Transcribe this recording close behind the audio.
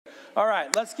All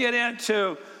right, let's get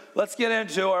into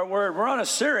our word. We're on a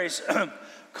series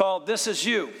called This Is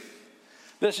You.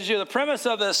 This is you. The premise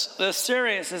of this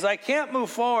series is I can't move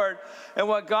forward in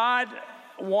what God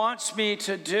wants me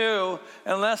to do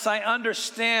unless I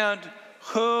understand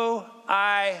who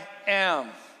I am.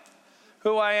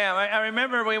 Who I am. I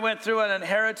remember we went through an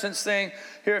inheritance thing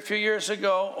here a few years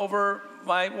ago over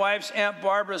my wife's Aunt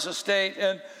Barbara's estate,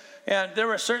 and there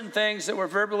were certain things that were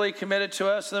verbally committed to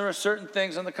us, and there were certain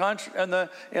things in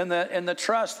the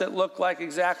trust that looked like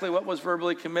exactly what was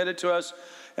verbally committed to us,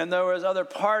 and there was other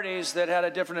parties that had a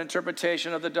different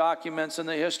interpretation of the documents and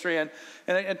the history, and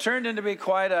it turned into be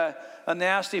quite a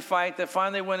nasty fight that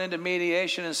finally went into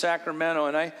mediation in Sacramento.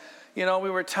 And we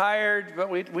were tired, but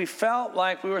we felt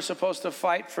like we were supposed to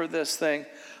fight for this thing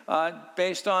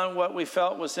based on what we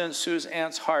felt was in Sue's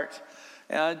aunt's heart.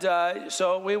 And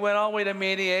so we went all the way to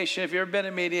mediation. If you've ever been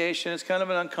in mediation, it's kind of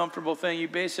an uncomfortable thing. You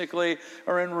basically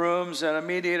are in rooms, and a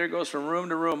mediator goes from room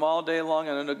to room all day long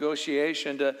in a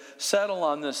negotiation to settle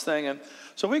on this thing. And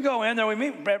so we go in there. We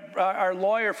meet our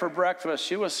lawyer for breakfast.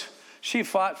 She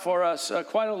fought for us,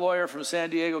 quite a lawyer from San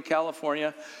Diego,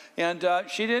 California. And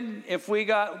she didn't, if we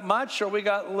got much or we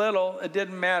got little, it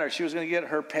didn't matter. She was going to get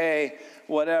her pay,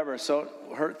 whatever. So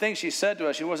her thing she said to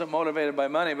us, she wasn't motivated by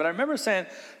money. But I remember saying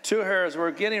to her as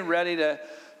we're getting ready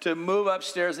to move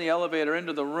upstairs in the elevator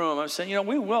into the room, I'm saying,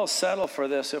 we will settle for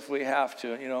this if we have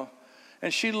to,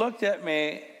 And she looked at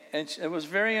me, and it was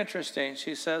very interesting.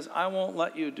 She says, I won't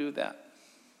let you do that.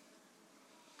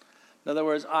 In other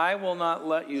words, I will not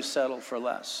let you settle for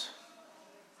less.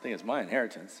 I think it's my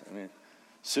inheritance.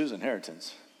 Sue's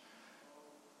inheritance.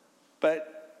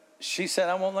 But she said,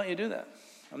 I won't let you do that.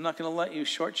 I'm not going to let you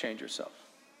shortchange yourself.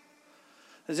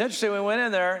 It's interesting, we went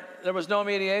in there was no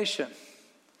mediation.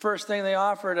 First thing they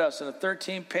offered us in a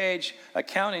 13-page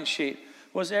accounting sheet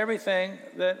was everything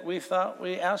that we thought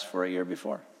we asked for a year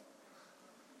before.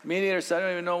 The mediator said, I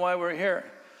don't even know why we're here.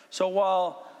 So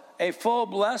while a full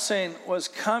blessing was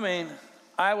coming,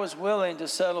 I was willing to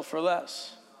settle for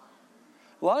less.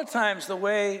 A lot of times the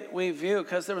way we view,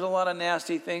 because there was a lot of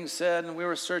nasty things said, and we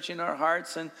were searching our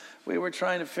hearts, and we were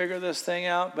trying to figure this thing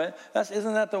out, but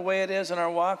isn't that the way it is in our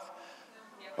walk?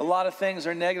 A lot of things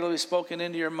are negatively spoken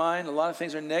into your mind. A lot of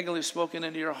things are negatively spoken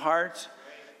into your heart,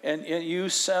 and you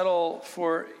settle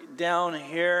for down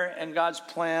here, and God's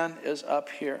plan is up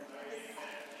here.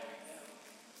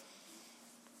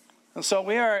 And so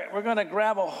we're going to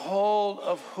grab a hold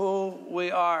of who we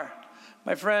are.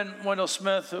 My friend Wendell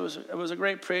Smith, who was a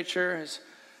great preacher,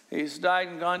 he's died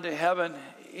and gone to heaven.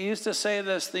 He used to say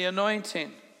this, the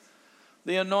anointing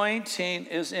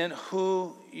is in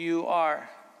who you are.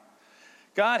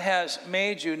 God has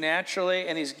made you naturally,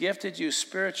 and he's gifted you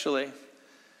spiritually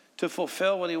to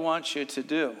fulfill what he wants you to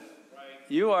do.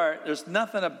 There's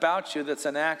nothing about you that's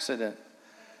an accident.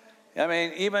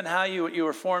 Even how you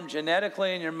were formed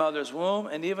genetically in your mother's womb,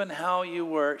 and even how you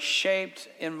were shaped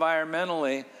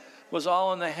environmentally was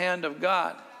all in the hand of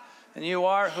God. And you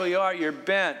are who you are, your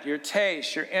bent, your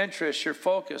taste, your interest, your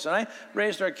focus. And I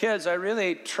raised our kids, I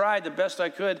really tried the best I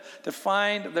could to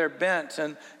find their bent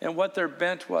and what their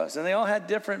bent was. And they all had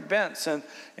different bents, and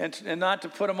not to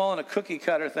put them all in a cookie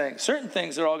cutter thing. Certain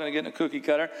things they're all going to get in a cookie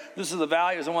cutter. This is the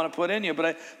values I want to put in you.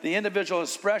 But the individual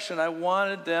expression, I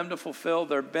wanted them to fulfill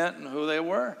their bent and who they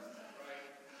were.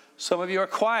 Some of you are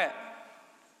quiet.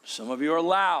 Some of you are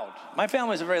loud. My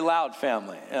family's a very loud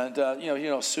family. And,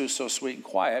 Sue's so sweet and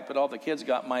quiet, but all the kids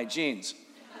got my genes.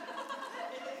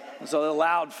 And so they're a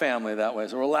loud family that way.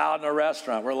 So we're loud in a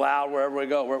restaurant. We're loud wherever we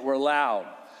go. We're loud.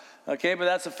 Okay, but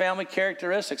that's a family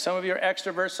characteristic. Some of you are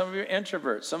extroverts. Some of you are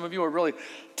introverts. Some of you are really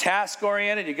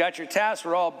task-oriented. You got your tasks.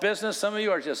 We're all business. Some of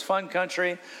you are just fun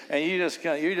country, and you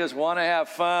just want to have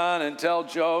fun and tell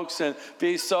jokes and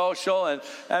be social. And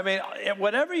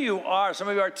whatever you are. Some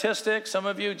of you are artistic. Some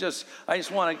of you just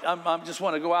want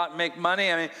to go out and make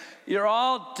money. You're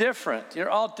all different.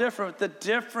 You're all different. The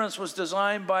difference was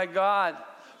designed by God.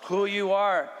 Who you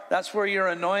are. That's where your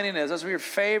anointing is. That's where your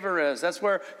favor is. That's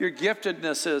where your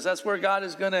giftedness is. That's where God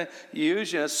is going to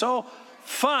use you. It's so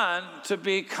fun to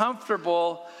be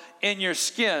comfortable in your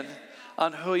skin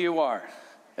on who you are.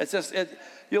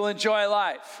 You'll enjoy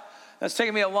life. It's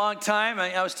taken me a long time.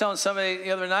 I was telling somebody the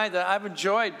other night that I've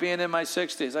enjoyed being in my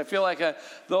 60s. I feel like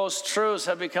those truths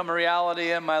have become a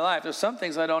reality in my life. There's some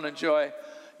things I don't enjoy,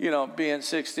 being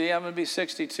 60. I'm going to be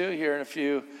 62 here in a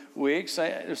few weeks.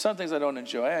 There's some things I don't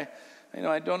enjoy.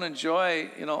 I don't enjoy,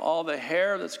 all the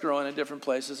hair that's growing in different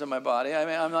places in my body.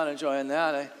 I'm not enjoying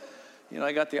that.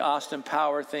 I got the Austin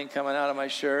Power thing coming out of my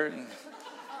shirt and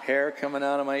hair coming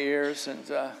out of my ears.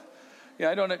 And,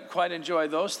 I don't quite enjoy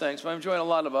those things, but I'm enjoying a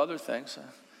lot of other things.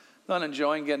 Not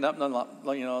enjoying getting up,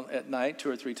 at night 2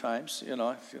 or 3 times,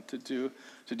 to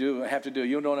do, have to do.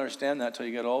 You don't understand that till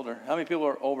you get older. How many people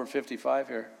are over 55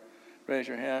 here? Raise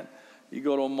your hand. You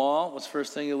go to a mall, what's the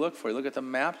first thing you look for? You look at the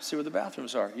map to see where the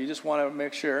bathrooms are. You just want to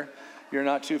make sure you're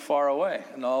not too far away.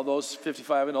 And all those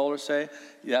 55 and older say,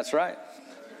 that's right.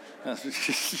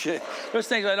 There's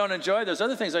things I don't enjoy. There's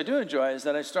other things I do enjoy, is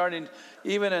that I'm starting,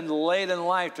 even late in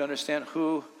life, to understand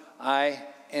who I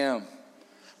am.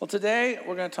 Well, today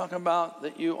we're going to talk about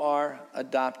that you are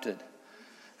adopted.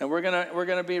 And we're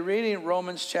going to be reading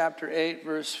Romans chapter 8,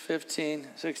 verse 15,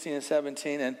 16, and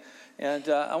 17. And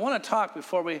I want to talk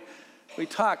before we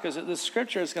talk, because this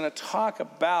scripture is going to talk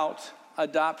about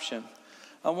adoption.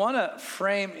 I want to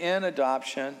frame in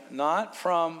adoption, not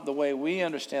from the way we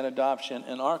understand adoption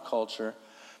in our culture,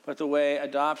 but the way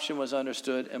adoption was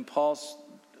understood in Paul's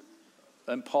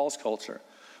culture.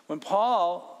 When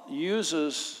Paul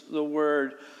uses the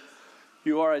word,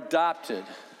 you are adopted,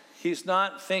 he's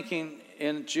not thinking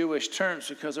in Jewish terms,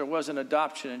 because there wasn't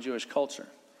adoption in Jewish culture.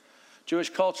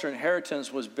 Jewish culture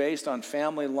inheritance was based on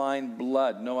family line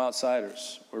blood. No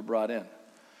outsiders were brought in.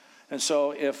 And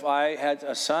so if I had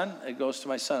a son, it goes to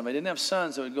my son. If I didn't have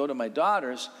sons, it would go to my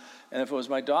daughters. And if it was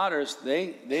my daughters,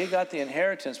 they got the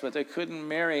inheritance, but they couldn't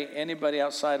marry anybody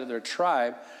outside of their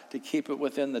tribe to keep it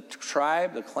within the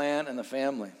tribe, the clan, and the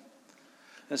family.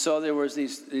 And so there was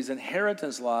these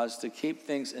inheritance laws to keep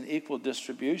things in equal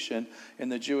distribution in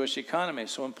the Jewish economy.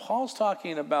 So when Paul's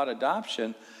talking about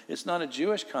adoption, it's not a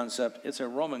Jewish concept, it's a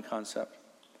Roman concept.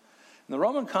 And the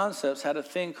Roman concepts had a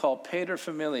thing called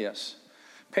paterfamilias.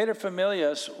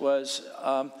 Paterfamilias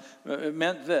it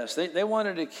meant this. They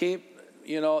wanted to keep,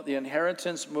 the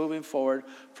inheritance moving forward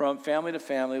from family to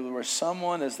family, where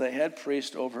someone is the head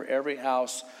priest over every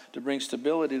house to bring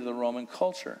stability to the Roman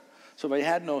culture. So if I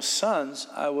had no sons,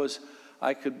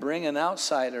 I could bring an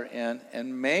outsider in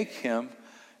and make him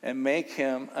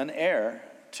an heir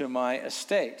to my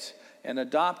estate and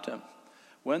adopt him.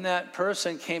 When that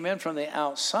person came in from the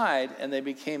outside and they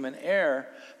became an heir,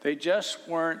 they just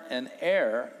weren't an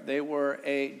heir, they were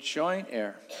a joint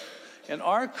heir. In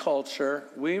our culture,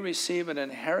 we receive an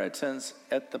inheritance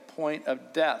at the point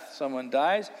of death. Someone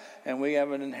dies and we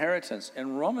have an inheritance.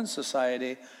 In Roman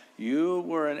society, you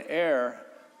were an heir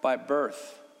by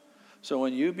birth. So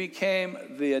when you became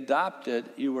the adopted,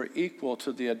 you were equal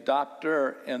to the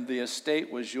adopter, and the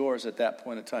estate was yours at that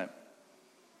point in time.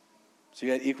 So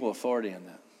you had equal authority in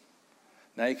that.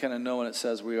 Now you kind of know when it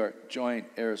says we are joint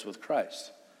heirs with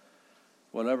Christ.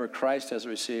 Whatever Christ has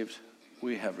received,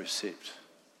 we have received.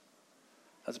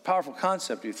 That's a powerful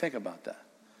concept. You think about that.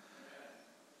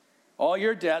 All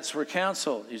your debts were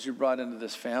canceled as you brought into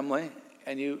this family,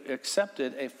 and you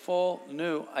accepted a full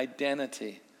new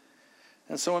identity.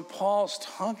 And so when Paul's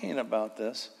talking about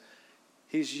this,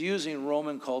 he's using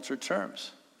Roman culture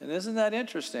terms. And isn't that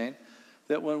interesting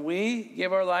that when we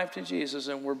give our life to Jesus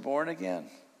and we're born again,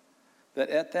 that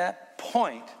at that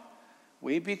point,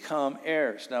 we become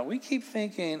heirs. Now, we keep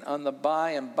thinking on the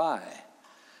by and by.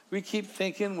 We keep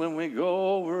thinking when we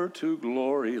go over to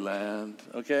glory land,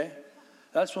 okay?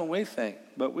 That's when we think.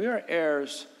 But we are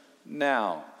heirs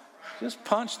now. Just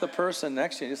punch the person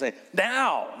next to you and say,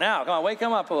 now, come on, wake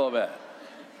them up a little bit.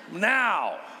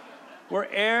 Now. We're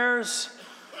heirs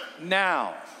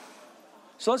now.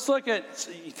 So let's look at,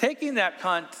 taking that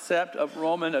concept of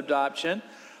Roman adoption,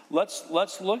 let's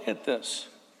look at this.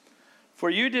 For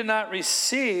you did not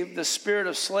receive the spirit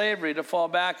of slavery to fall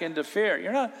back into fear.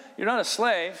 You're not a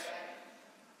slave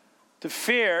to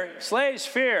fear. Slaves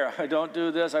fear. I don't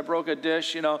do this. I broke a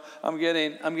dish. I'm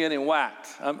getting whacked.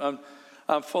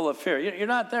 I'm full of fear. You're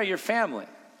not there. You're family.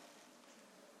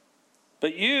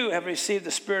 But you have received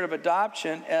the spirit of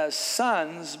adoption as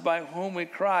sons, by whom we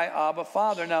cry, Abba,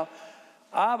 Father. Now,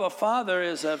 Abba, Father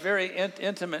is a very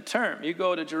intimate term. You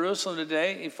go to Jerusalem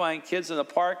today, you find kids in the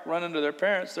park running to their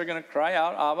parents. They're going to cry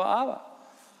out, Abba, Abba.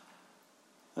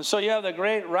 And so you have the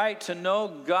great right to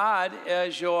know God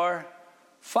as your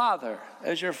Father,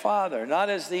 not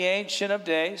as the Ancient of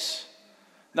Days,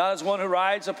 not as one who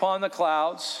rides upon the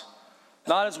clouds,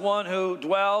 not as one who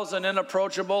dwells in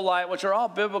inapproachable light, which are all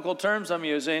biblical terms I'm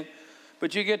using,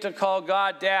 but you get to call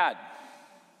God Dad.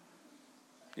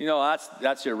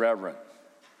 That's irreverent.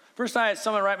 First time I had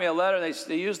someone write me a letter,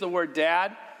 they used the word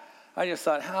dad. I just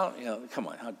thought, come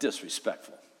on, how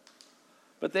disrespectful.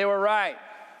 But they were right.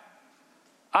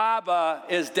 Abba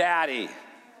is daddy.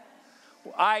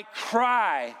 I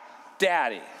cry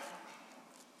daddy.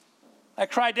 I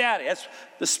cry daddy. That's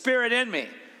the Spirit in me,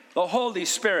 the Holy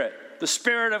Spirit, the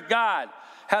Spirit of God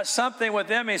has something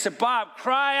within me. He said, Bob,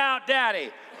 cry out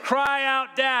daddy. Cry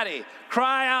out daddy.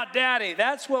 Cry out daddy.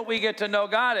 That's what we get to know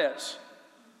God is.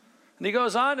 And he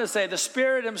goes on to say, the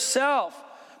Spirit himself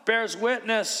bears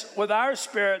witness with our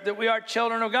spirit that we are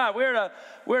children of God.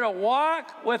 We're to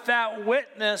walk with that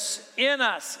witness in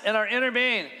us, in our inner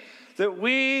being, that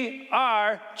we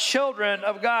are children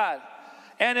of God.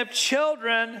 And if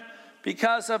children,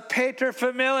 because of pater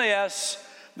familias,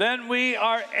 then we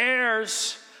are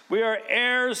heirs. We are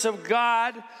heirs of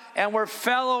God, and we're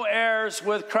fellow heirs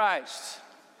with Christ.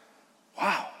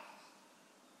 Wow.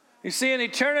 You see, in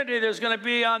eternity, there's going to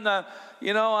be on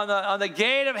the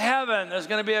gate of heaven, there's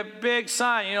going to be a big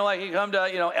sign, like you come to,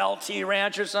 LT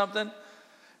Ranch or something,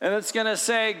 and it's going to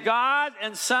say, God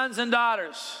and sons and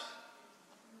daughters.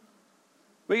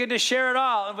 We get to share it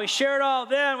all. If we share it all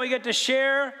then, we get to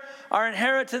share our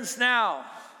inheritance now.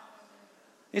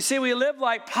 You see, we live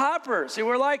like paupers. See,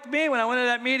 we're like me when I went to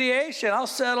that mediation. I'll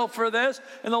settle for this.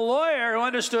 And the lawyer who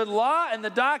understood law and the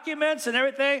documents and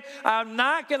everything, I'm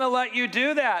not going to let you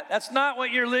do that. That's not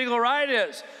what your legal right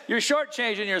is. You're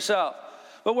shortchanging yourself.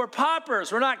 But we're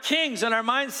paupers. We're not kings in our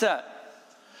mindset.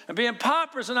 And being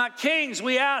paupers and not kings,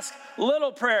 we ask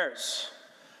little prayers,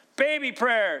 baby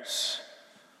prayers,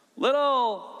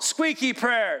 little squeaky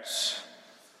prayers.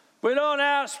 We don't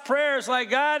ask prayers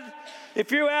like, God,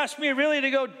 if you ask me really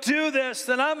to go do this,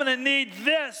 then I'm going to need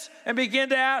this, and begin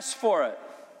to ask for it.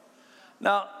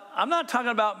 Now, I'm not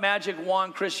talking about magic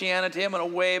wand Christianity. I'm going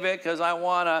to wave it because I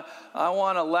want a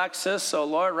Lexus. So,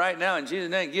 Lord, right now, in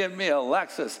Jesus' name, give me a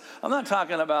Lexus. I'm not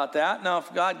talking about that. Now,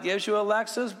 if God gives you a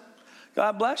Lexus,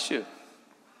 God bless you.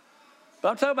 But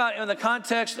I'm talking about in the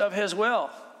context of his will,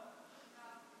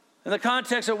 in the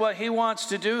context of what he wants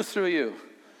to do through you.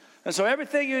 And so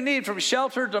everything you need, from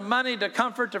shelter to money to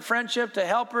comfort to friendship to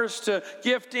helpers to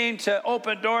gifting to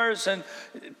open doors and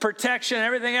protection,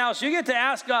 everything else, you get to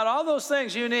ask God all those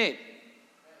things you need.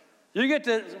 You get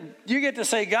to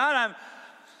say, God,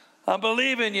 I'm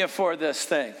believing you for this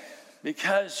thing,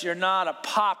 because you're not a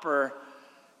pauper,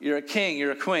 you're a king,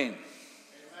 you're a queen.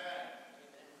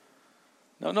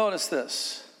 Now notice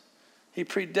this. He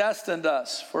predestined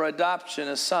us for adoption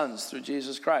as sons through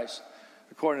Jesus Christ,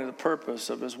 according to the purpose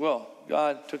of his will.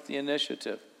 God took the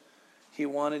initiative. He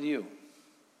wanted you.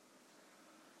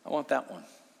 I want that one.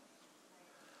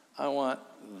 I want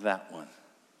that one.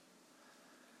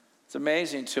 It's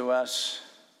amazing to us,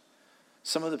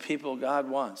 some of the people God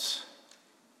wants,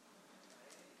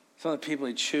 some of the people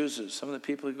he chooses, some of the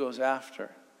people he goes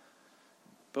after.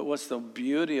 But what's the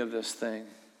beauty of this thing?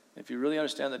 If you really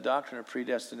understand the doctrine of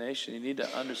predestination, you need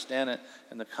to understand it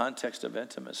in the context of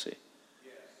intimacy.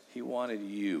 He wanted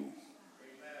you.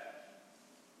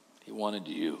 He wanted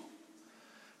you.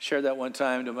 Shared that one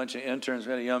time to a bunch of interns.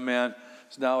 We had a young man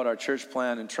who's now at our church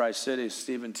plant in Tri-Cities,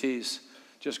 Stephen Teese.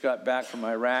 Just got back from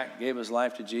Iraq, gave his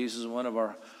life to Jesus in one of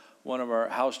our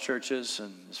house churches,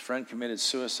 and his friend committed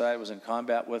suicide, was in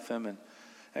combat with him.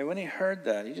 And when he heard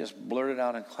that, he just blurted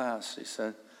out in class. He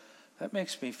said, that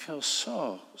makes me feel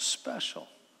so special.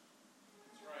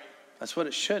 That's what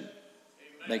it should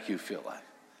make you feel like.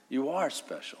 You are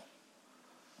special.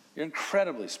 You're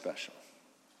incredibly special.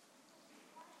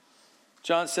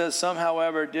 John says, some,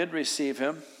 however, did receive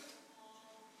him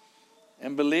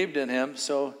and believed in him,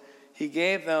 so he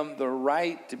gave them the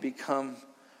right to become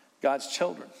God's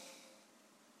children.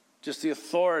 Just the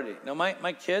authority. Now,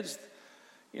 my kids,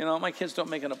 my kids don't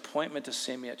make an appointment to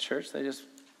see me at church. They just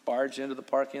barge into the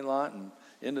parking lot and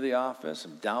into the office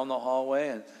and down the hallway,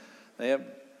 and they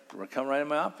come right in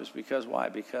my office. Because why?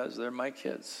 Because they're my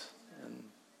kids. And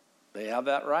they have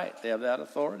that right. They have that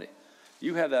authority.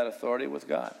 You have that authority with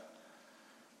God.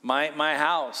 My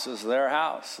house is their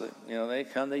house. They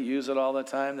come, they use it all the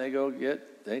time.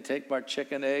 They take my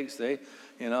chicken eggs. They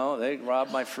rob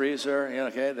my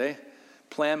freezer. They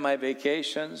plan my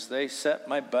vacations. They set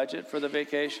my budget for the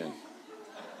vacation.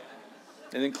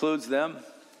 It includes them.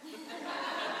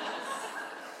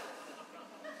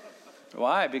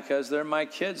 Why? Because they're my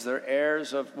kids. They're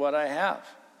heirs of what I have.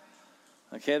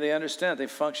 Okay, they understand. They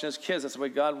function as kids. That's the way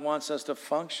God wants us to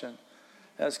function,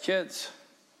 as kids.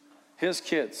 His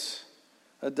kids.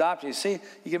 Adopted. You see,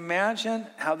 you can imagine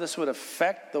how this would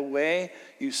affect the way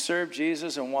you serve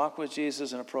Jesus and walk with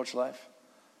Jesus and approach life.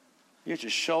 You get your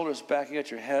shoulders back. You get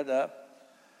your head up.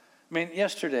 I mean,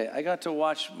 yesterday, I got to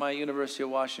watch my University of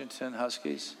Washington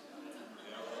Huskies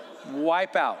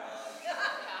wipe out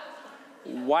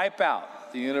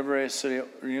the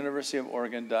University of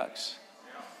Oregon Ducks.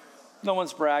 No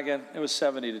one's bragging. It was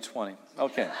 70-20.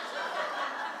 Okay.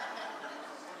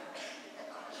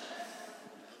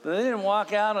 But they didn't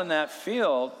walk out on that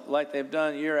field like they've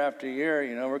done year after year.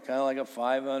 We're kind of like a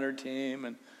 500 team,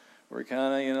 and we're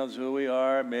kind of, this is who we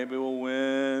are. Maybe we'll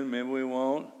win, maybe we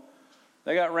won't.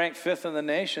 They got ranked 5th in the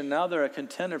nation. Now they're a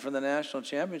contender for the national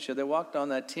championship. They walked on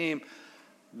that team.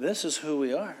 This is who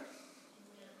we are.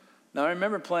 Now, I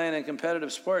remember playing in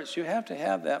competitive sports. You have to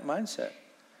have that mindset.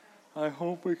 I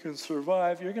hope we can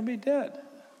survive. You're going to be dead.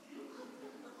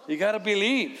 You got to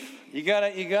believe. You got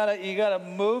to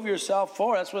move yourself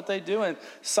forward. That's what they do in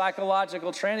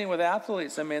psychological training with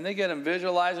athletes. I mean, they get them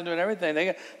visualizing, doing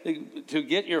everything to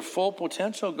get your full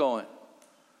potential going.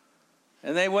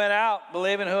 And they went out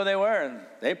believing who they were, and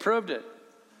they proved it.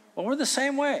 Well, we're the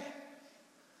same way.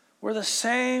 We're the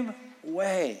same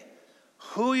way.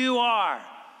 Who you are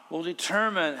will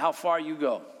determine how far you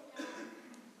go.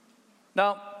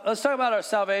 Now, let's talk about our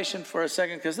salvation for a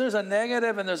second, because there's a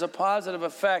negative and there's a positive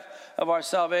effect of our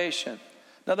salvation.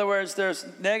 In other words, there's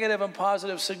negative and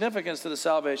positive significance to the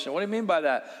salvation. What do you mean by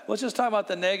that? Let's just talk about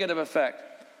the negative effect.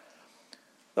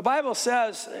 The Bible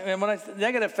says, and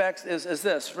negative effect is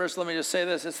this. First, let me just say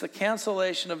this. It's the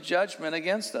cancellation of judgment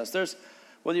against us.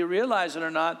 Whether you realize it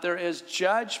or not, there is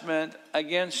judgment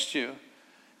against you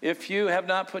if you have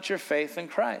not put your faith in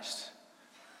Christ.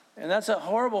 And that's a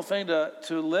horrible thing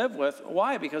to live with.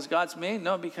 Why? Because God's mean?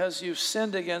 No, because you've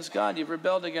sinned against God. You've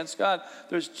rebelled against God.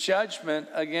 There's judgment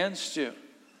against you.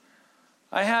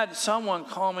 I had someone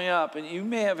call me up, and you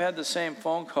may have had the same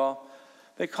phone call.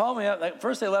 They called me up.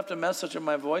 First, they left a message in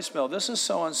my voicemail. This is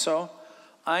so-and-so.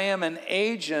 I am an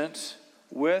agent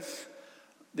with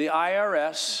the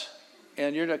IRS,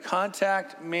 and you're to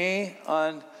contact me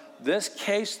on this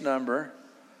case number.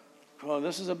 Well,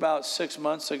 this is about 6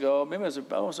 months ago. Maybe it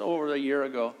was over a year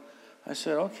ago. I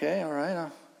said, okay, all right.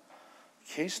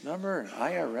 Case number and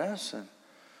IRS. And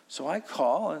so I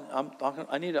call, and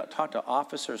I need to talk to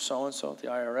officer so-and-so at the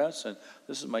IRS, and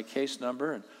this is my case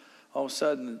number. And all of a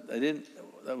sudden,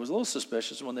 I was a little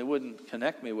suspicious when they wouldn't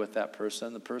connect me with that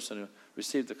person. The person who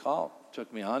received the call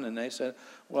took me on, and they said,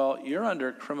 well, you're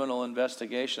under criminal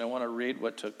investigation. I want to read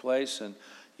what took place, and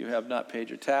you have not paid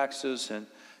your taxes, and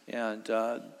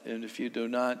if you do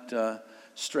not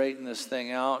straighten this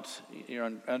thing out,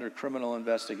 you're under criminal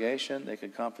investigation. They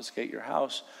could confiscate your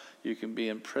house. You can be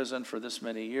in prison for this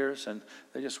many years. And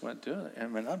they just went doing it.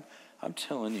 And I'm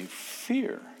telling you,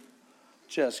 fear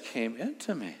just came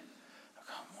into me.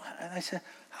 And I said,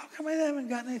 how come I haven't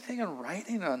gotten anything in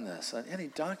writing on this, on any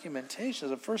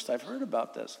documentation? It's the first I've heard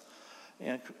about this.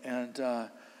 I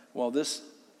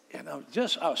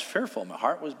was fearful. My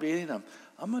heart was beating.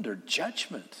 I'm under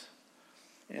judgment.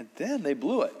 And then they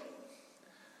blew it.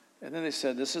 And then they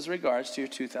said, this is regards to your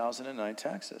 2009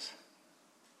 taxes.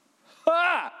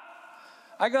 Ha!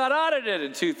 I got audited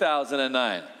in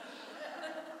 2009.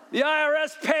 The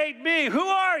IRS paid me. Who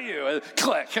are you? And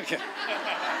click. Okay.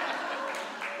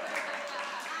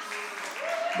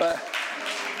 But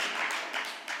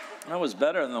that was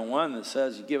better than the one that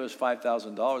says, you give us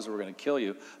 $5,000 or we're going to kill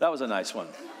you. That was a nice one.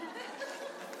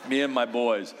 Me and my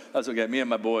boys. That's okay. Me and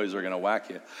my boys are going to whack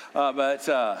you.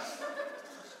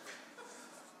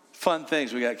 Fun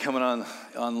things we got coming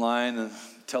online and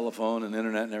telephone and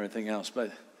internet and everything else.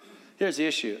 But here's the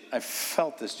issue. I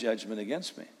felt this judgment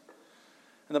against me.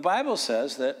 And the Bible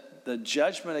says that the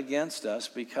judgment against us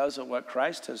because of what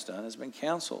Christ has done has been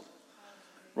canceled.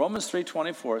 Romans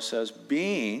 3:24 says,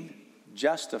 being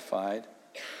justified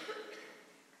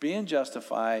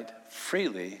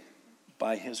freely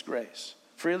by his grace.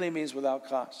 Freely means without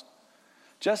cost.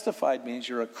 Justified means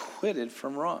you're acquitted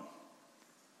from wrong.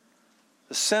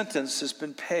 The sentence has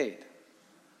been paid.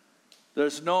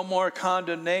 There's no more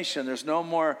condemnation. There's no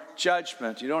more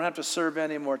judgment. You don't have to serve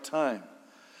any more time.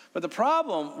 But the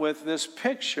problem with this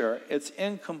picture, it's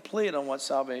incomplete on what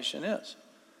salvation is.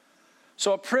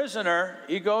 So a prisoner,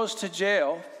 he goes to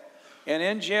jail, and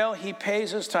in jail he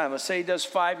pays his time. Let's say he does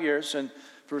 5 years and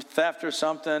for theft or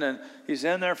something, and he's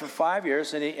in there for 5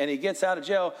 years, and he gets out of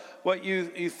jail. What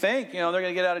you think, they're going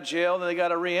to get out of jail, and they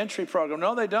got a reentry program.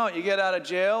 No, they don't. You get out of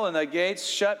jail, and the gates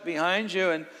shut behind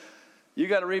you, and you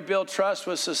got to rebuild trust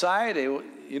with society.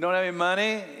 You don't have any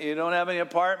money. You don't have any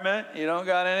apartment. You don't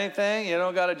got anything. You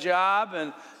don't got a job,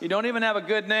 and you don't even have a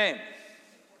good name.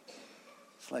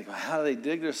 It's like, how do they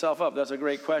dig themselves up? That's a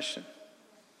great question.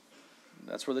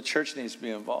 That's where the church needs to be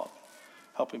involved,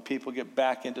 helping people get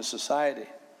back into society.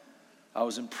 I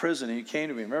was in prison, and you came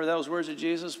to me. Remember those words of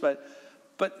Jesus? But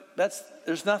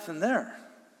there's nothing there.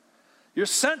 Your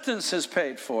sentence is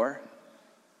paid for.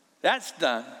 That's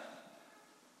done.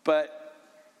 But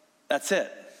that's it.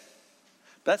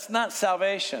 That's not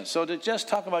salvation. So to just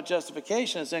talk about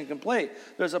justification is incomplete.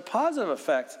 There's a positive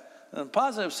effect And the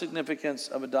positive significance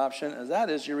of adoption is that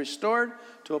is you're restored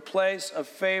to a place of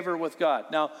favor with God.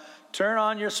 Now, turn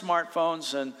on your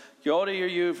smartphones and go to your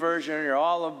YouVersion or your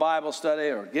Olive Bible study,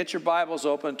 or get your Bibles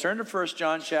open. Turn to 1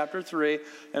 John chapter 3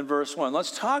 and verse 1.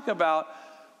 Let's talk about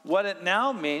what it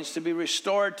now means to be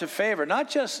restored to favor. Not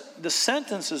just the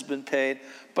sentence has been paid,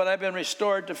 but I've been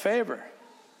restored to favor.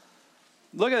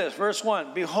 Look at this, verse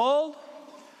 1. Behold,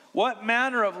 what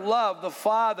manner of love the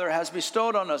Father has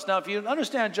bestowed on us. Now, if you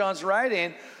understand John's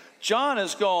writing, John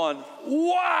is going,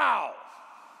 wow,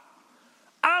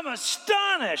 I'm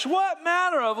astonished. What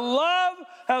manner of love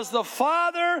has the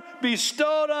Father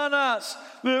bestowed on us,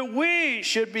 that we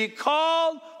should be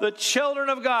called the children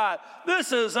of God.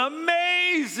 This is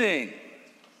amazing.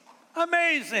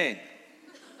 Amazing.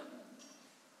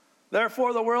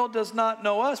 Therefore, the world does not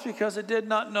know us because it did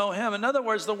not know him. In other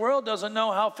words, the world doesn't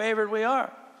know how favored we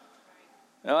are.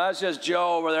 Now, that's just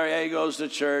Joe over there. Yeah, he goes to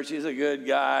church. He's a good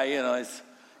guy. You know, he's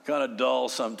kind of dull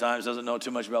sometimes, doesn't know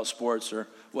too much about sports or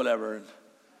whatever.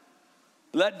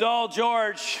 That dull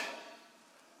George,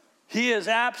 he is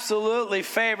absolutely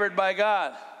favored by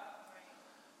God.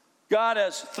 God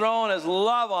has thrown his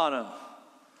love on him.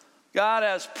 God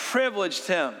has privileged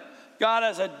him. God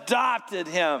has adopted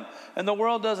him. And the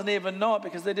world doesn't even know it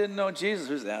because they didn't know Jesus.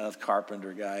 Who's that? That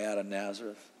carpenter guy out of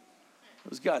Nazareth. It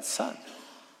was God's son.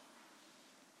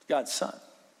 God's son.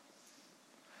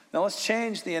 Now let's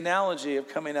change the analogy of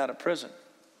coming out of prison.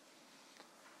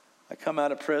 I come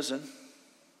out of prison.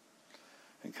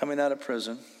 And coming out of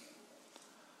prison,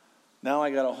 now I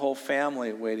got a whole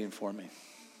family waiting for me.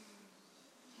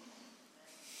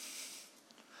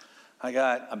 I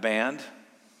got a band,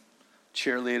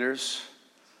 cheerleaders,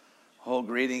 a whole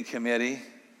greeting committee,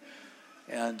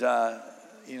 and they're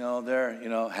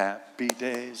happy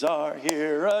days are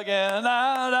here again.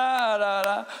 Da, da,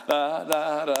 da, da,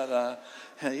 da, da, da.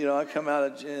 And I come out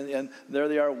of and there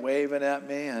they are waving at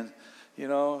me, and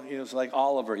it's like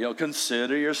Oliver,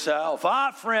 consider yourself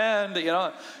a friend,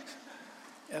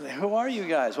 And who are you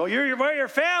guys? Well, we're your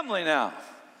family now.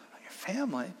 Your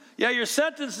family? Yeah, your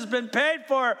sentence has been paid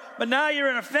for, but now you're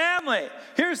in a family.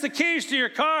 Here's the keys to your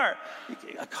car.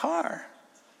 A car?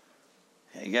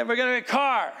 Yeah, we're going to get a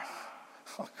car.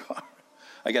 Oh, car.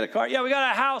 I got a car. Yeah, we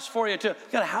got a house for you, too.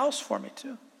 You got a house for me,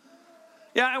 too.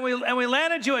 Yeah, and we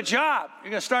landed you a job. You're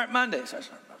going to start Monday. So I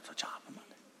said, what's a job on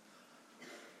Monday?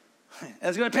 And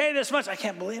it's going to pay this much. I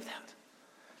can't believe that.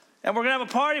 And we're going to have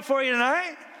a party for you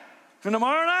tonight, and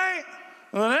tomorrow night,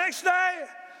 and the next night,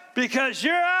 because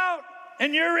you're out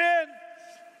and you're in.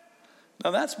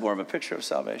 Now, that's more of a picture of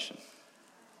salvation.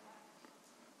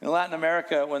 In Latin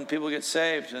America, when people get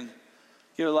saved and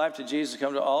give their life to Jesus,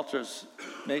 come to altars,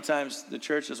 many times the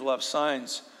churches will have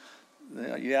signs.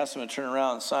 You ask them to turn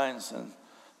around, signs, and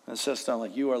it says something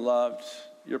like, you are loved,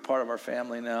 you're part of our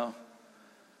family now.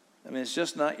 I mean, it's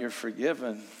just not you're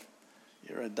forgiven,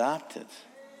 you're adopted.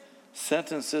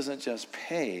 Sentence isn't just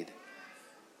paid.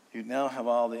 You now have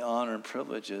all the honor and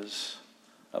privileges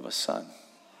of a son,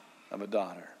 of a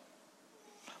daughter.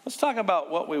 Let's talk about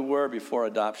what we were before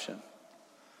adoption.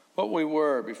 What we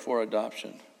were before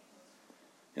adoption.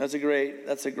 That's a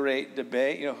great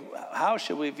debate. How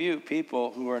should we view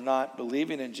people who are not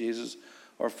believing in Jesus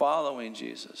or following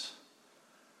Jesus?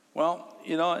 Well,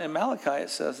 in Malachi it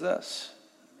says this,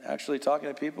 actually talking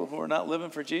to people who are not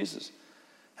living for Jesus.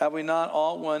 Have we not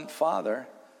all one Father?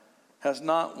 Has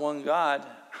not one God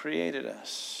created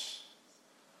us?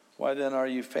 Why then are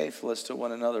you faithless to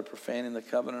one another, profaning the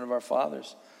covenant of our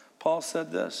fathers? Paul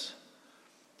said this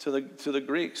to the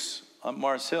Greeks on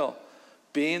Mars Hill.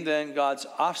 Being then God's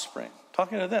offspring,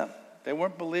 talking to them. They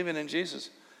weren't believing in Jesus.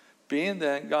 Being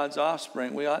then God's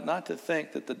offspring, we ought not to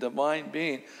think that the divine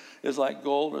being is like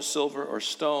gold or silver or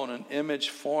stone, an image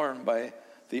formed by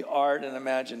the art and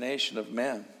imagination of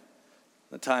men.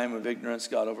 The time of ignorance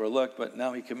God overlooked, but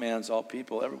now he commands all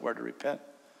people everywhere to repent.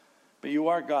 But you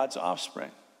are God's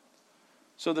offspring.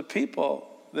 So the people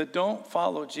that don't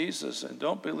follow Jesus and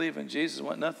don't believe in Jesus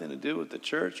want nothing to do with the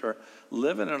church or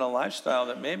living in a lifestyle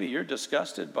that maybe you're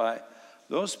disgusted by.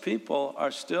 Those people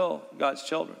are still God's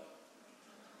children.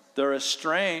 They're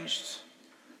estranged.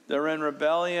 They're in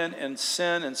rebellion and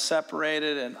sin and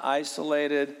separated and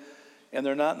isolated, and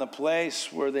they're not in the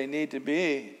place where they need to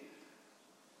be,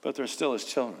 but they're still his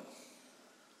children.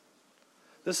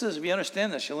 If you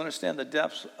understand this, you'll understand the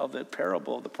depths of the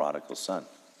parable of the prodigal son.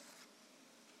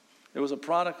 It was a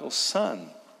prodigal son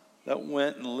that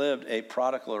went and lived a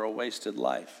prodigal or a wasted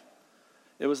life.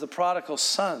 It was the prodigal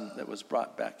son that was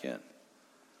brought back in. It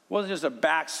wasn't just a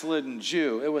backslidden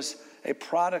Jew. It was a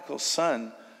prodigal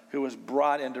son who was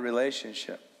brought into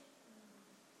relationship.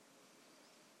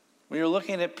 When you're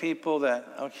looking at people that,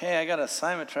 okay, I got an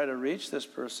assignment to try to reach this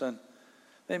person,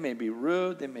 they may be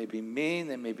rude, they may be mean,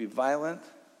 they may be violent.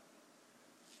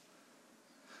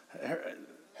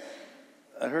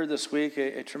 I heard this week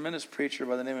a tremendous preacher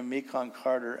by the name of Mekon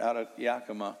Carter out of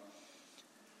Yakima.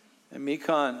 And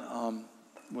Mekon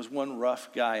was one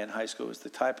rough guy in high school. He was the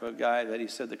type of guy that he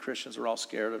said the Christians were all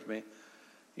scared of me.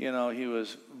 You know, he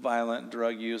was violent,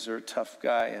 drug user, tough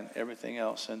guy, and everything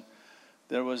else. And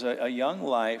there was a Young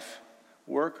Life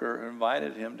worker who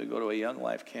invited him to go to a Young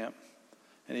Life camp.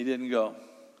 And he didn't go.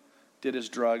 Did his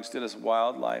drugs, did his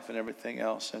wildlife and everything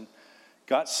else. And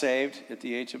got saved at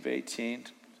the age of 18.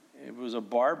 He was a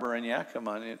barber in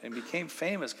Yakima and became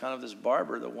famous, kind of this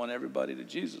barber that won everybody to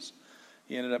Jesus.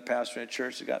 He ended up pastoring a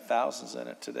church that got thousands in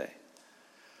it today.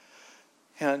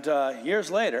 And years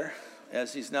later,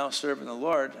 as he's now serving the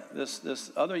Lord,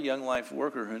 this other Young Life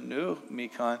worker who knew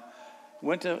Mekon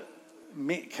went to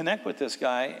connect with this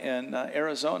guy in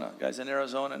Arizona. Guys in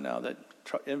Arizona now that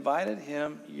invited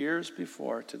him years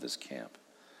before to this camp.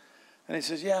 And he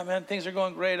says, yeah, man, things are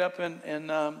going great up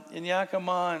in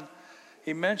Yakima. And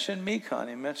he mentioned Mekon.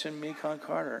 He mentioned Mekon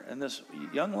Carter. And this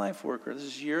Young Life worker, this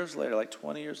is years later, like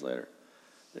 20 years later,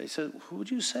 they said, who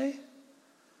would you say?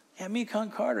 Yeah,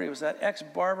 Mekon Carter. He was that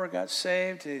ex-barber, got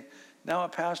saved. He now a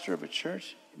pastor of a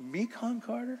church. Mekon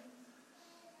Carter?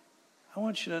 I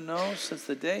want you to know, since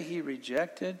the day he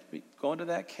rejected going to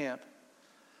that camp,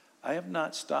 I have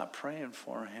not stopped praying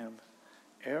for him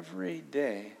every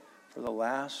day for the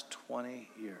last 20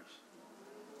 years.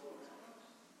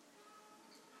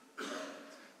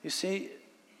 You see,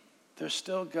 they're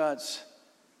still God's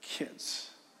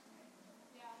kids.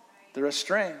 They're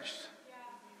estranged.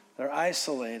 They're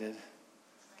isolated.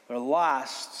 They're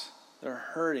lost. They're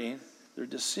hurting. They're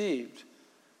deceived.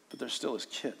 But they're still his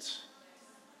kids.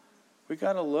 We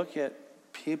got to look at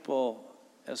people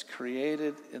as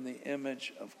created in the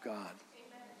image of God.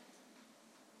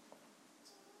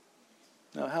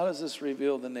 Now, how does this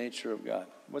reveal the nature of God?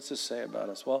 What's this say about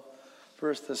us? Well,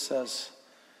 first this says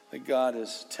that God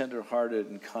is tender-hearted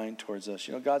and kind towards us.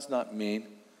 You know, God's not mean.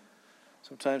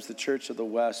 Sometimes the Church of the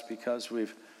West, because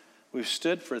we've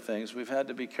stood for things, we've had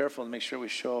to be careful to make sure we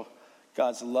show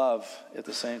God's love at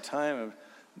the same time and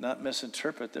not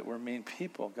misinterpret that we're mean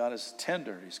people. God is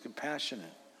tender. He's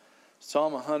compassionate.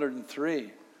 Psalm 103,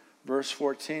 verse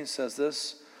 14 says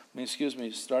this.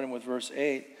 Starting with verse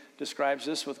 8, describes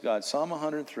this with God. Psalm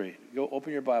 103. Go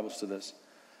open your Bibles to this.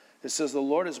 It says, the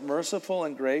Lord is merciful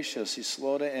and gracious. He's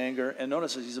slow to anger. And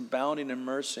notice that he's abounding in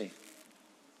mercy.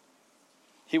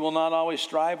 He will not always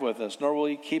strive with us, nor will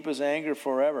he keep his anger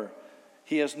forever.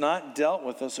 He has not dealt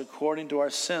with us according to our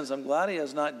sins. I'm glad he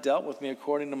has not dealt with me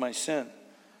according to my sin,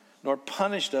 nor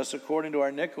punished us according to our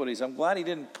iniquities. I'm glad he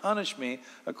didn't punish me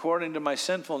according to my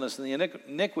sinfulness and the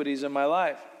iniquities in my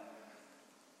life.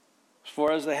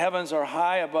 For as the heavens are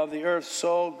high above the earth,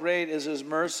 so great is his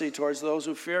mercy towards those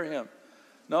who fear him.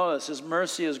 Notice, his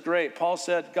mercy is great. Paul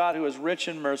said, God who is rich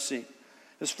in mercy.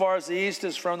 As far as the east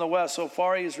is from the west, so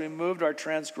far he has removed our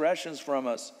transgressions from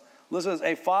us. Listen, as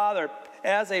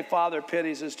a father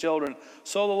pities his children,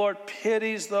 so the Lord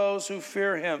pities those who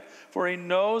fear him. For he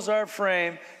knows our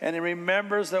frame, and he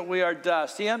remembers that we are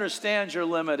dust. He understands you're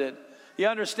limited. He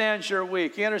understands you're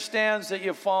weak. He understands that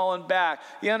you've fallen back.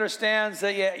 He understands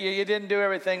that you didn't do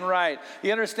everything right.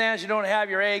 He understands you don't have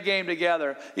your A game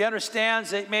together. He understands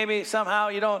that maybe somehow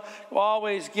you don't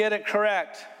always get it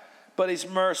correct. But he's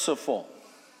merciful.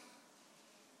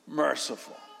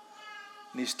 Merciful.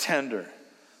 And he's tender.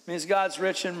 It means God's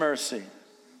rich in mercy.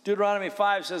 Deuteronomy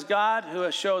 5 says, God who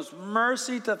shows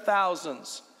mercy to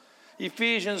thousands.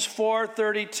 Ephesians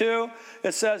 4:32,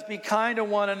 it says, be kind to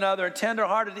one another and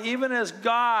tenderhearted, even as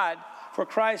God, for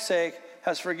Christ's sake,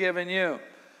 has forgiven you.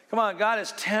 Come on, God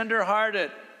is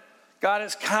tenderhearted. God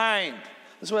is kind.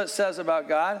 This is what it says about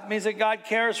God. It means that God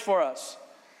cares for us.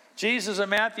 Jesus in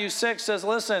Matthew 6 says,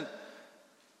 listen,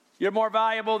 you're more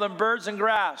valuable than birds and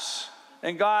grass.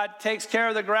 And God takes care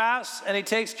of the grass and he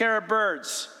takes care of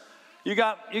birds. You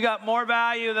got more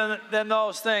value than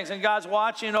those things, and God's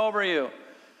watching over you.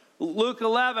 Luke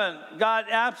 11,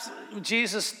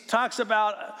 Jesus talks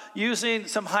about using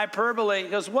some hyperbole. He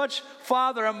goes, which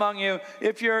father among you,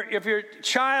 if your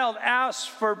child asks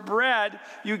for bread,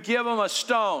 you give him a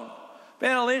stone?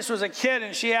 Annalise was a kid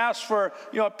and she asked for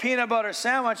a peanut butter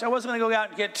sandwich. I wasn't going to go out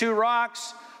and get 2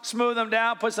 rocks, smooth them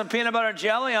down, put some peanut butter and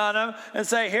jelly on them, and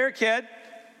say, here, kid.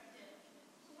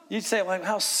 You'd say, like,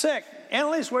 how sick.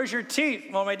 Annalise, where's your teeth?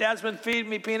 Well, my dad's been feeding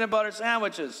me peanut butter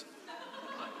sandwiches.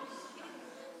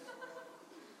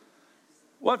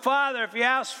 What father, if you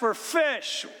ask for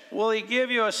fish, will he give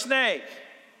you a snake?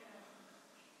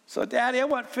 So, Daddy, I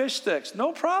want fish sticks.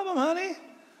 No problem, honey.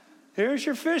 Here's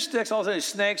your fish sticks. All of a sudden,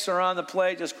 snakes are on the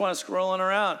plate, just kind of scrolling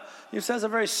around. He says a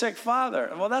very sick father.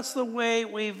 Well, that's the way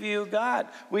we view God.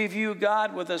 We view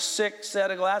God with a sick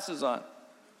set of glasses on.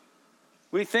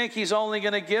 We think he's only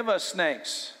going to give us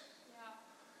snakes. Yeah.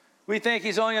 We think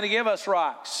he's only going to give us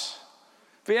rocks.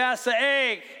 If he asks the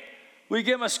egg, we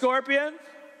give him a scorpion?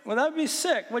 Well, that would be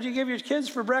sick. What'd you give your kids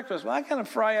for breakfast? Well, I kind of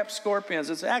fry up scorpions.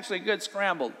 It's actually good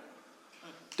scrambled.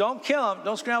 Don't kill them.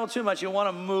 Don't scramble too much. You want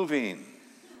them moving.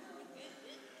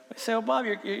 They say, oh, Bob,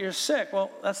 you're sick. Well,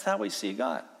 that's how we see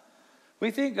God.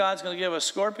 We think God's going to give us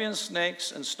scorpions,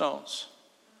 snakes, and stones.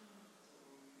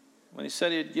 When he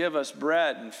said he'd give us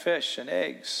bread and fish and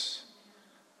eggs.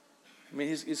 I mean,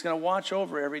 he's going to watch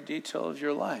over every detail of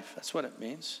your life. That's what it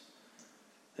means.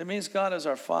 It means God is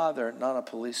our Father, not a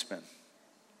policeman.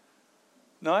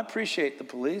 Now, I appreciate the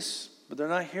police, but they're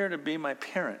not here to be my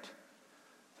parent.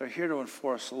 They're here to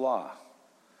enforce law.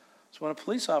 So when a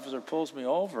police officer pulls me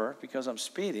over because I'm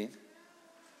speeding,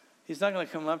 he's not going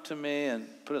to come up to me and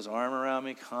put his arm around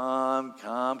me. Calm.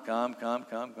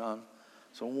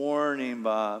 It's a warning,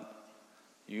 Bob.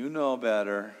 You know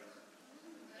better.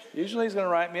 Usually he's going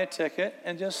to write me a ticket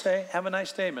and just say, have a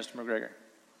nice day, Mr. McGregor.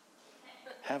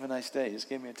 Have a nice day. He just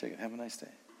gave me a ticket. Have a nice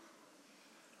day.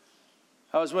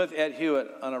 I was with Ed Hewitt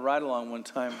on a ride-along one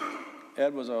time.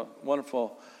 Ed was a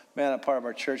wonderful man, a part of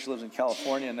our church, lives in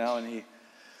California now, and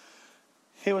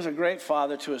he was a great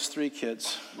father to his 3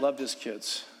 kids, loved his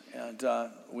kids. And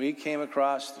we came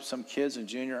across some kids in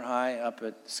junior high up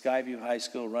at Skyview High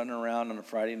School running around on a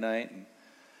Friday night.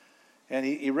 And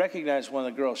he recognized one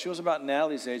of the girls. She was about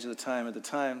Natalie's age at the time. At the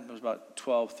time, it was about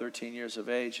 12, 13 years of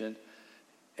age.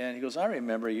 And he goes, I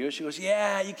remember you. She goes,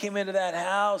 yeah, you came into that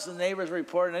house. The neighbors were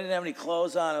reporting. I didn't have any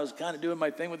clothes on. I was kind of doing my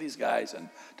thing with these guys. And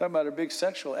talking about her big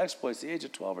sexual exploits at the age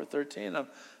of 12 or 13.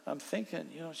 I'm thinking,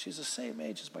 she's the same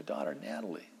age as my daughter,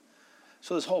 Natalie.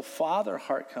 So this whole father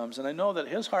heart comes. And I know that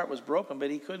his heart was broken,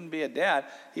 but he couldn't be a dad.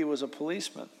 He was a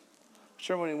policeman. I'm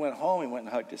sure when he went home, he went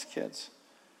and hugged his kids.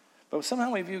 But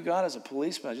somehow we view God as a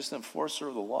policeman, just an enforcer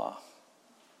of the law.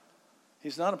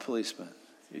 He's not a policeman.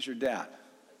 He's your dad.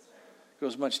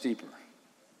 Goes much deeper.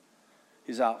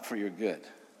 He's out for your good.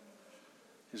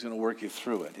 He's going to work you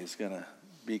through it. He's going to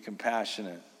be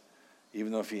compassionate,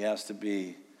 even though if he has to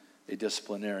be a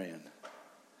disciplinarian.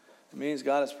 It means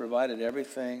God has provided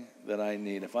everything that I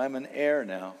need. If I'm an heir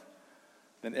now,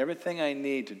 then everything I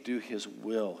need to do his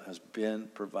will has been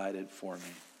provided for me.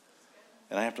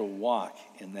 And I have to walk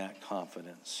in that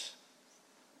confidence.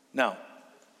 Now,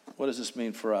 what does this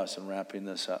mean for us in wrapping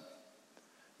this up?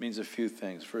 It means a few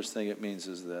things. First thing it means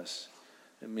is this.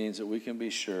 It means that we can be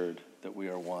assured that we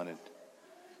are wanted.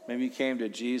 Maybe you came to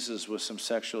Jesus with some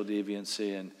sexual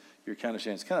deviancy and you're kind of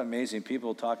saying, it's kind of amazing.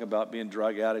 People talk about being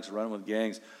drug addicts, running with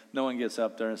gangs. No one gets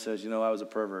up there and says, I was a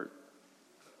pervert.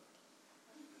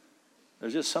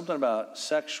 There's just something about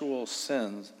sexual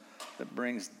sins that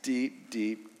brings deep,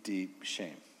 deep, deep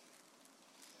shame.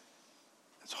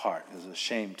 It's hard. There's a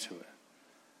shame to it.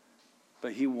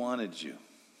 But he wanted you.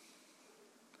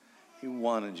 He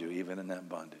wanted you even in that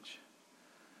bondage.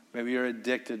 Maybe you're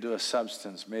addicted to a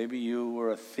substance. Maybe you were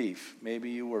a thief.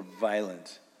 Maybe you were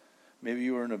violent. Maybe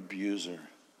you were an abuser.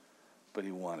 But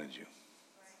he wanted you.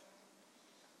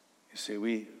 You see,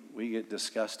 we get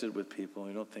disgusted with people.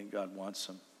 We don't think God wants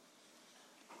them.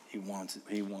 He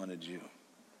wanted you.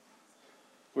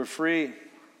 We're free,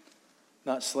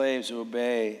 not slaves who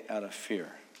obey out of fear.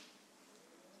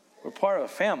 We're part of a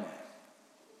family.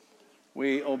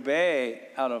 We obey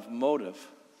out of motive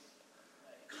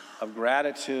of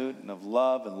gratitude and of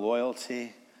love and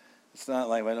loyalty. It's not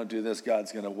like, if I don't do this,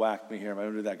 God's going to whack me here. If I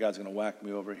don't do that, God's going to whack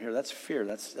me over here. That's fear.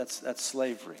 That's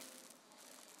slavery.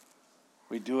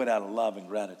 We do it out of love and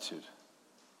gratitude.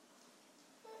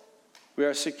 We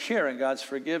are secure in God's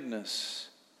forgiveness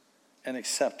and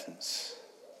acceptance.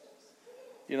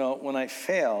 When I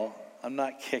fail, I'm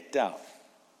not kicked out.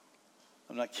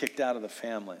 I'm not kicked out of the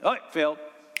family. Oh, I failed.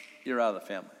 You're out of the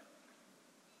family.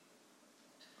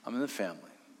 I'm in the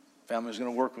family. Family's going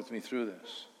to work with me through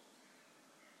this.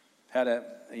 Had a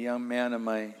young man in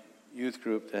my youth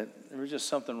group that there was just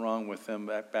something wrong with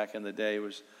him back in the day.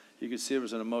 You could see there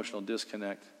was an emotional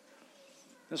disconnect.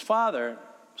 His father,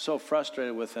 so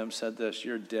frustrated with him, said this,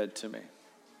 "You're dead to me."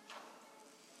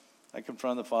 I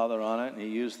confronted the father on it, and he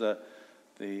used the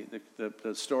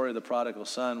story of the prodigal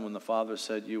son when the father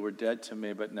said, "You were dead to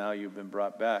me, but now you've been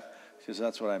brought back." He says,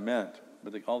 "That's what I meant."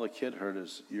 But all the kid heard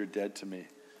is, "You're dead to me.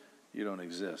 You don't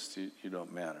exist. You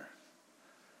don't matter."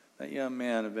 That young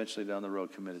man eventually down the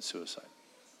road committed suicide.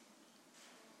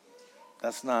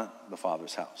 That's not the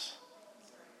Father's house.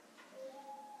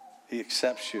 He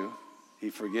accepts you. He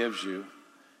forgives you.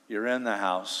 You're in the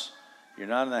house. You're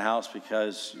not in the house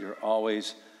because you're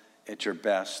always at your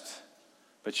best,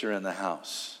 but you're in the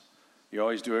house. You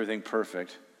always do everything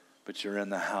perfect, but you're in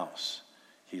the house.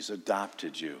 He's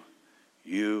adopted you.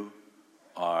 You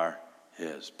are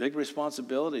his. Big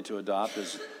responsibility to adopt,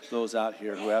 as those out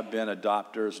here who have been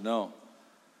adopters know.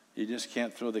 You just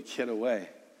can't throw the kid away.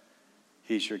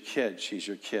 He's your kid. She's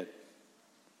your kid.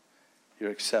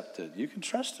 You're accepted. You can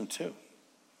trust him too.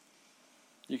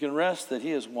 You can rest that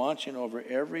he is watching over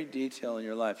every detail in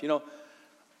your life. You know,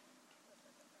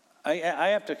 I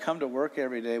have to come to work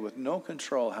every day with no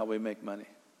control how we make money.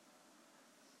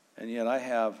 And yet I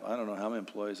don't know how many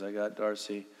employees I got,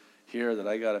 Darcy, here that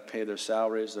I got to pay their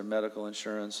salaries, their medical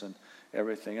insurance, and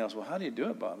everything else. Well, how do you do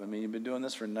it, Bob? I mean, you've been doing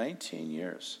this for 19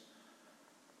 years.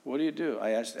 What do you do?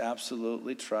 I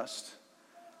absolutely trust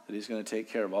that he's going to take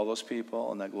care of all those people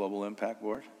on that Global Impact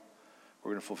Board.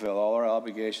 We're going to fulfill all our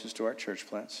obligations to our church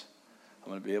plants. I'm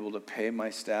going to be able to pay my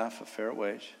staff a fair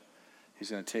wage. He's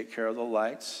going to take care of the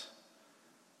lights.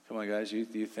 Come on, guys, you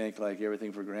think like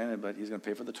everything for granted, but he's going to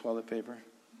pay for the toilet paper.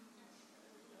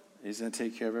 He's going to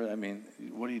take care of it. I mean,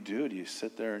 what do? Do you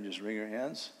sit there and just wring your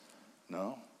hands?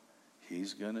 No.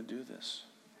 He's going to do this.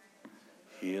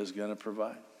 He is going to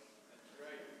provide.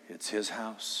 It's his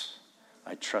house.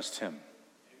 I trust him.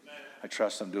 I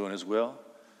trust him doing his will.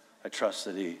 I trust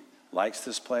that he likes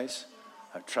this place.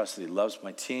 I trust that he loves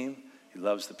my team. He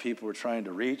loves the people we're trying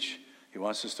to reach. He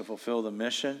wants us to fulfill the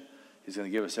mission. He's going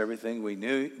to give us everything we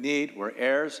need. We're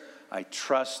heirs. I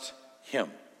trust him.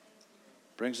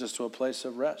 Brings us to a place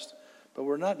of rest. But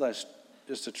we're not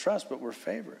just to trust, but we're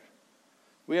favored.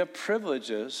 We have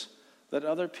privileges that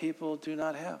other people do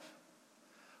not have.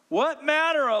 What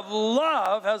manner of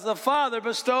love has the Father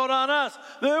bestowed on us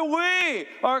that we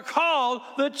are called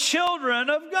the children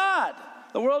of God?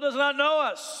 The world does not know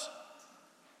us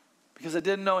because it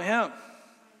didn't know him.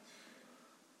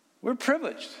 We're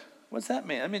privileged. What's that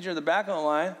mean? That means you're in the back of the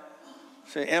line.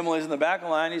 Say, Emily's in the back of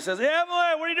the line. He says, hey,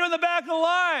 Emily, what are you doing in the back of the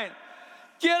line?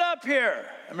 Get up here.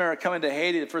 I remember coming to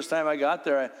Haiti the first time I got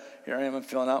there. Here I am, I'm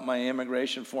filling out my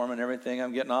immigration form and everything.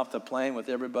 I'm getting off the plane with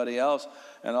everybody else.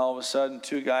 And all of a sudden,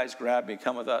 two guys grabbed me,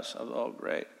 come with us. I was, oh,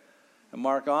 great. And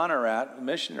Mark Honorat, the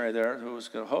missionary there who was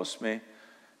going to host me,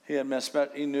 he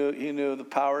knew the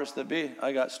powers that be.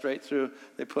 I got straight through.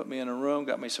 They put me in a room,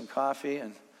 got me some coffee,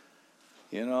 and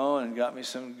got me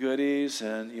some goodies,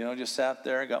 and, just sat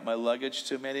there and got my luggage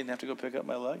to me. I didn't have to go pick up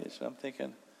my luggage. And I'm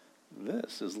thinking,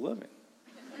 this is living.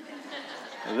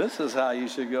 This is how you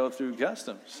should go through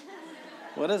customs.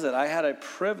 What is it? I had a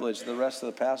privilege, the rest of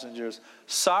the passengers.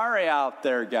 Sorry out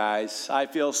there, guys. I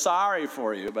feel sorry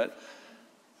for you, but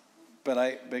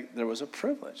there was a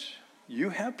privilege. You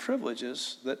have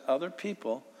privileges that other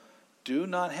people do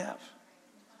not have.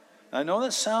 I know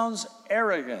that sounds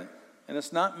arrogant, and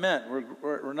it's not meant.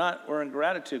 We're in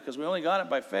gratitude because we only got it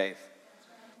by faith.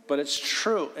 But it's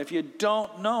true. If you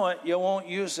don't know it, you won't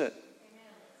use it.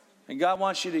 And God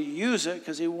wants you to use it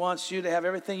because he wants you to have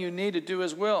everything you need to do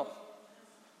his will.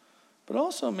 But it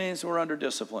also means we're under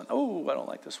discipline. Oh, I don't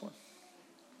like this one.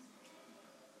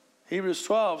 Hebrews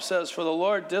 12 says, for the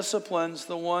Lord disciplines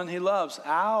the one he loves.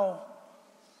 Ow.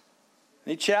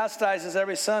 He chastises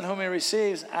every son whom he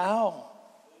receives. Ow.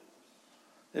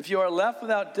 If you are left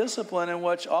without discipline in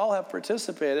which all have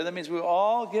participated, that means we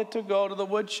all get to go to the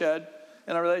woodshed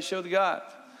in our relationship with God.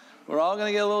 We're all going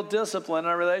to get a little discipline in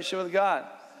our relationship with God.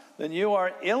 Then you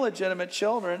are illegitimate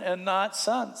children and not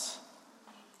sons.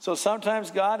 So sometimes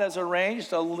God has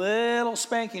arranged a little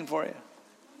spanking for you.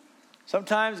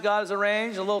 Sometimes God has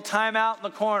arranged a little time out in the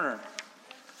corner.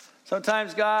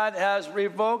 Sometimes God has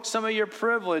revoked some of your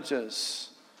privileges.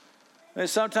 And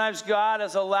sometimes God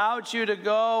has allowed you to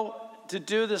go to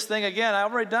do this thing again.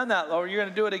 I've already done that, Lord. You're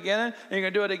going to do it again, and you're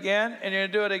going to do it again, and you're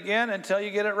going to do it again until you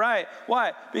get it right.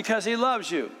 Why? Because he loves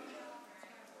you.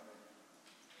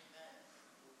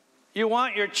 You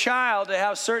want your child to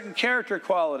have certain character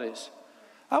qualities.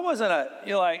 I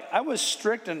was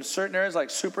strict in certain areas, like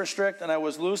super strict, and I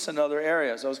was loose in other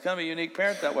areas. I was kind of a unique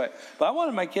parent that way. But I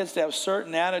wanted my kids to have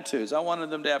certain attitudes. I wanted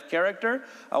them to have character.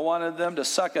 I wanted them to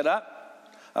suck it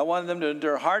up. I wanted them to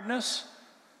endure hardness.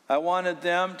 I wanted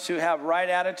them to have right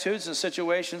attitudes in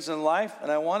situations in life, and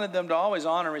I wanted them to always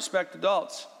honor and respect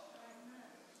adults.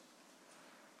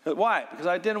 Why? Because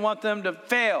I didn't want them to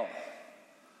fail.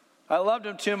 I loved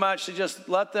them too much to just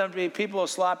let them be people of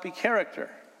sloppy character.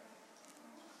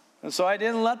 And so I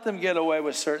didn't let them get away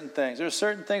with certain things. There's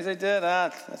certain things they did,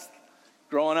 that's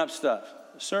growing up stuff.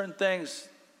 Certain things,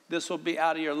 this will be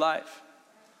out of your life.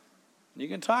 You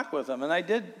can talk with them. And I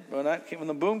did. When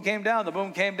the boom came down, the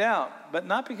boom came down. But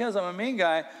not because I'm a mean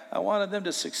guy. I wanted them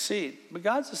to succeed. But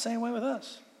God's the same way with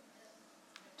us.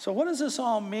 So what does this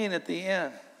all mean at the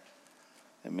end?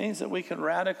 It means that we can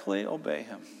radically obey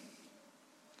him.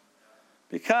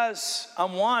 Because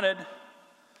I'm wanted.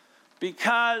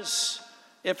 Because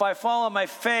if I fall on my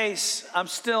face, I'm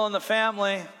still in the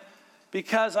family.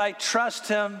 Because I trust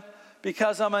him.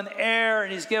 Because I'm an heir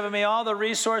and he's given me all the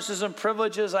resources and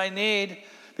privileges I need.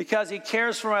 Because he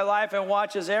cares for my life and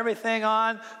watches everything in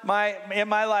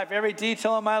my life, every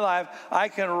detail of my life. I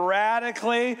can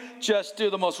radically just do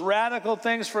the most radical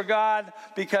things for God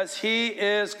because he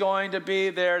is going to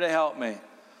be there to help me.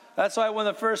 That's why one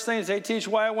of the first things they teach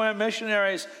YWAM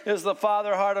missionaries is the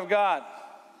Father heart of God.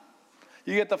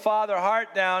 You get the Father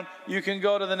heart down, you can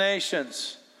go to the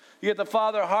nations. You get the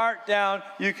Father heart down,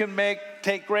 you can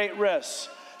take great risks.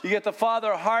 You get the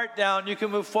Father heart down, you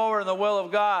can move forward in the will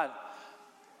of God.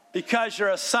 Because you're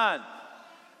a son,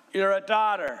 you're a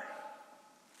daughter.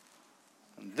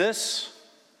 And this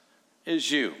is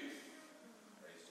you.